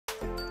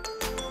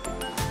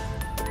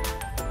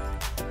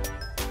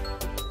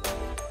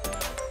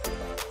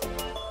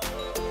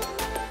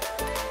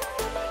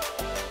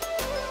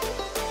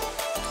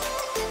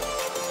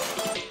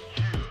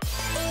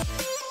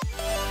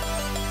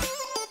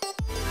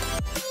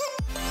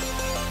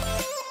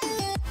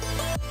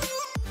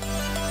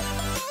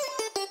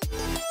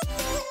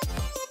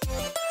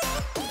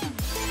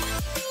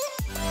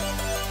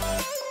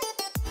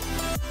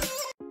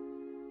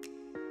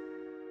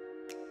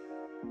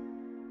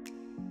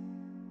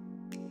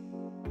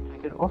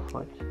take it off.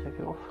 Right, take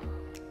it off.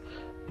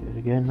 Do it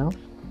again now.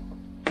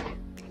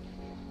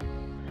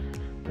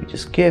 We're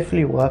just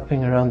carefully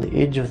wiping around the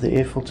edge of the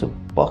air filter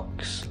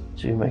box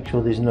to make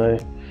sure there's no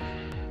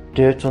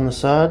dirt on the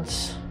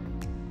sides.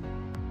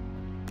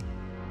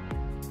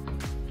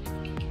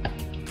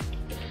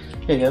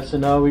 Okay, so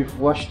now we've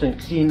washed and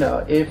cleaned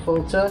our air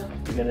filter.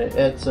 We're going to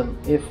add some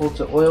air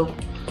filter oil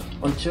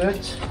onto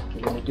it.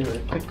 We're going to give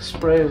it a quick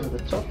spray over the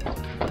top.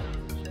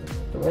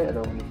 I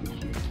don't want to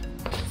get you.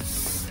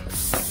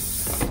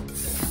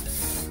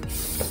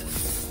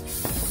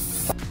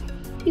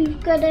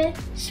 You've got to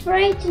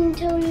spray it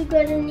until you've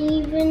got an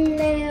even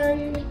layer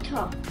on the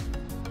top.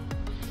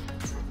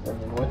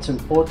 And what's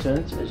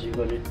important is you've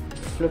got to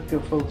flip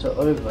your filter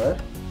over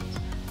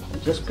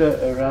and just go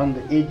around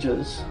the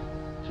edges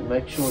to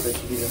make sure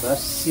that you get a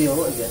nice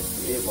seal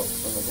against the air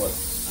box on the bottom.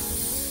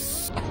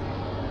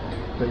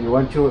 So you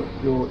want your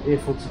air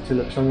filter to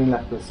look something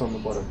like this on the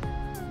bottom.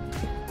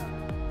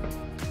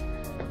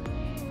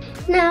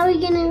 Now we're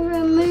going to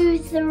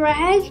remove the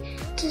rag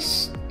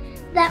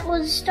that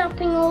was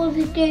stopping all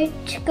the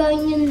dirt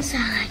going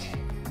inside.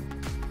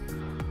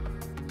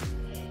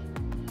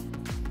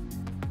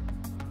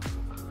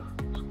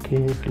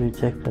 Carefully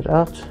take that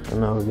out, and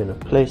now we're going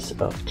to place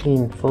our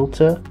clean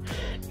filter.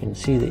 You can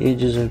see the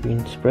edges have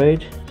been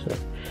sprayed, so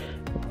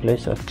we'll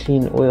place our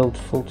clean oiled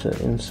filter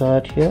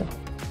inside here.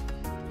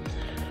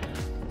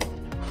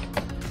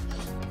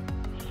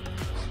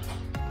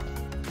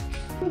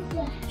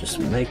 Just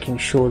making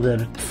sure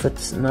that it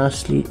fits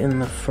nicely in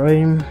the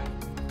frame.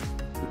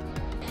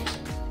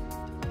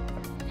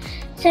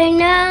 So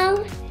now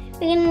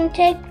we're going to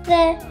take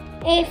the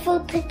air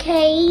filter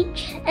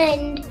cage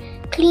and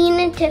clean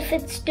it if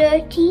it's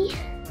dirty.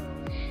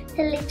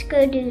 So let's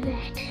go do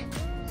that.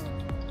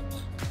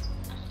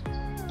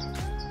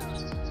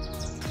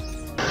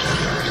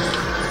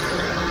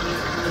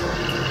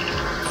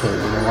 So we're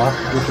going to wipe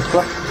it with the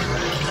cloth.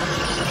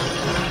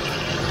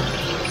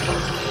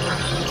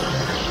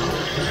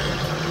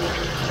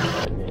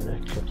 And then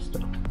that clips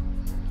down.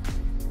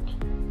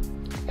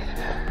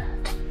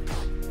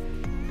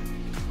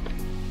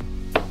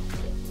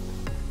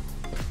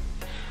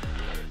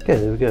 Okay,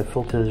 there we go,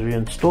 filter is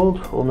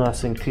reinstalled, all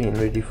nice and clean,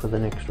 ready for the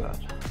next ride.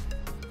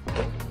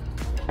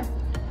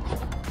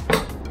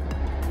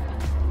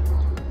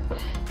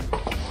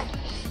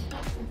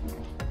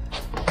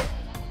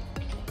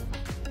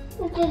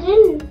 Put it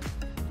in.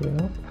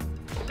 Yeah.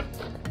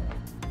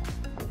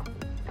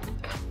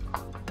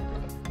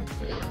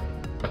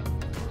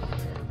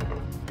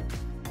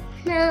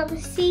 Now the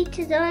seat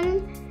is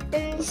on,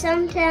 and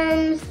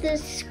sometimes the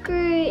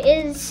screw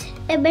is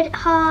a bit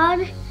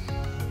hard.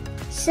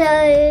 So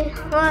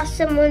ask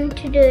someone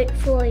to do it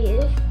for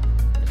you.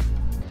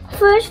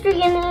 First we're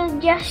going to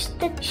adjust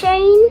the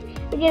chain.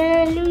 We're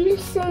going to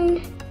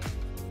loosen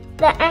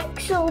the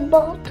axle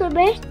bolt a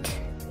bit.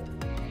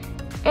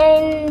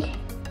 And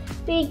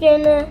we're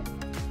going to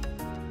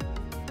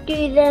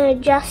do the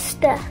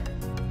adjuster.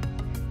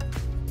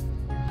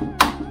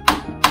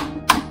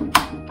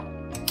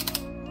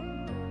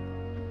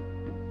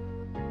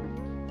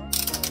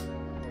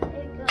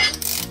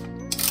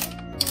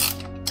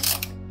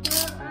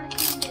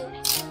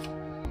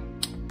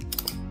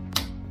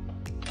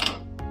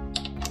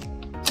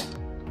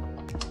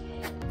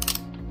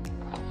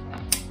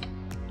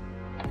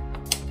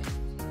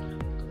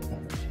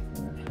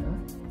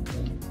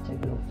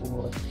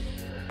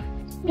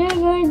 There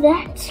we go,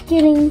 that's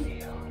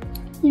getting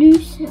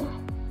looser.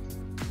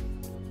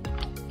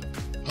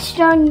 It's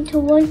starting to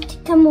want to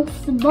come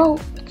off the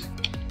bolt.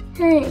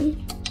 Hey.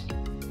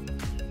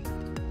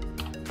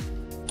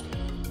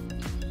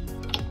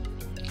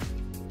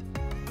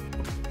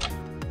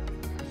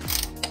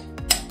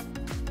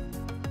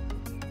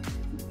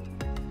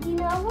 You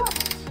know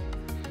what?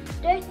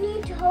 Don't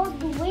need to hold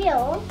the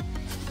wheel,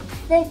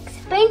 the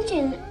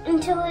suspension,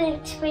 until the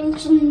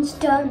suspension's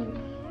done.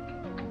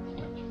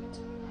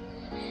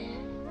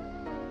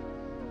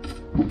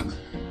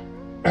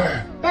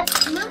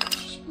 That's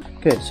much.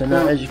 Okay, so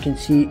now as you can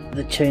see,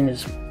 the chain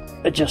is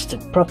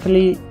adjusted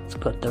properly. It's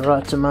got the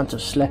right amount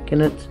of slack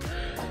in it,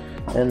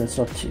 and it's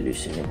not too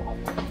loose anymore.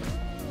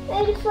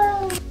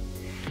 Beautiful.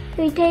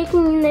 We're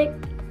taking the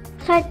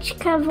clutch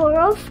cover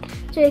off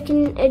so we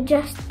can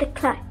adjust the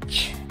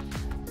clutch.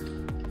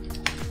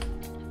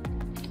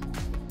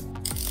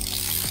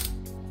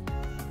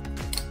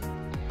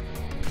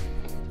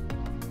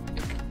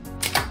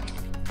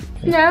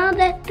 Now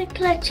that the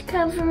clutch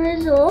cover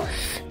is off,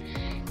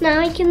 now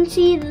I can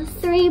see the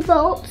 3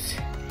 bolts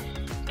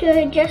to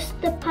adjust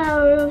the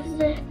power of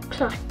the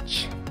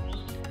clutch.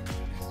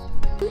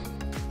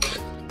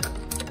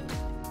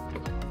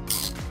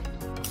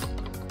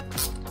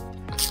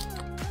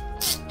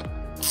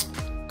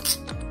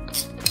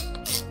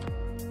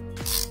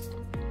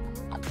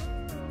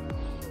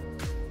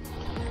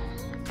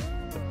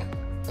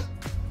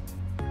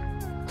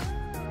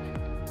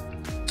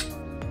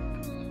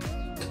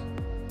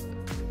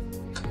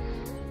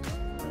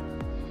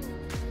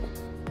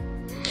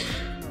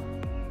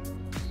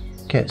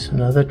 Okay, so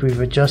now that we've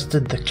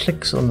adjusted the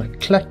clicks on the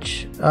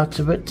clutch out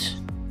a bit,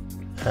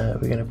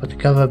 we're going to put the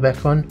cover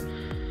back on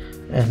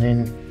and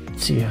then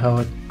see how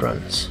it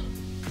runs.